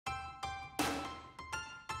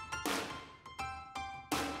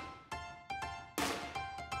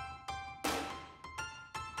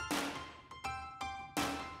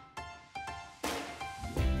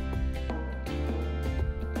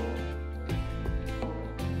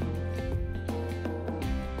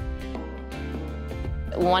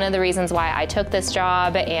One of the reasons why I took this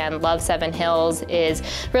job and love Seven Hills is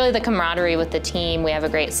really the camaraderie with the team. We have a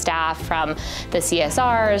great staff, from the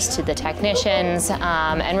CSRs to the technicians,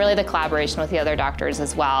 and really the collaboration with the other doctors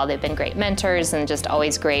as well. They've been great mentors and just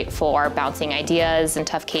always great for bouncing ideas and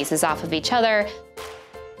tough cases off of each other.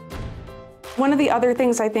 One of the other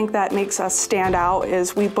things I think that makes us stand out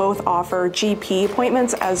is we both offer GP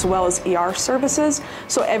appointments as well as ER services.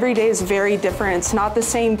 So every day is very different. It's not the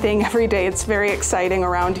same thing every day. It's very exciting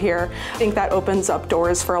around here. I think that opens up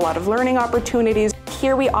doors for a lot of learning opportunities.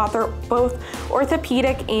 Here we offer both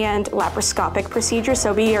orthopedic and laparoscopic procedures.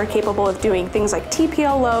 So we are capable of doing things like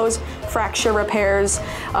TPLOs, fracture repairs,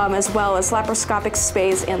 as well as laparoscopic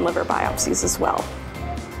spays and liver biopsies as well.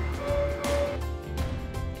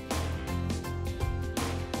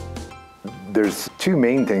 There's two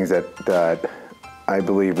main things that I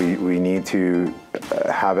believe we need to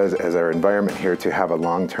have as our environment here to have a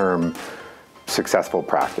long-term successful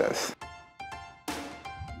practice.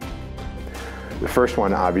 The first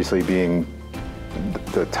one obviously being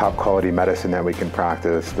the top quality medicine that we can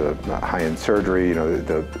practice, the high-end surgery,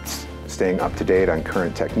 the staying up to date on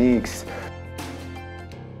current techniques.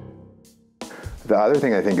 The other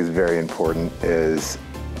thing I think is very important is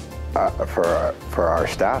for our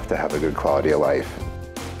staff to have a good quality of life.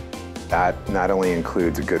 That not only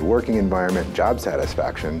includes a good working environment, job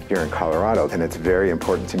satisfaction here in Colorado, and it's very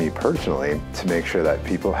important to me personally to make sure that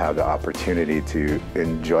people have the opportunity to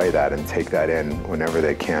enjoy that and take that in whenever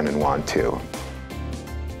they can and want to.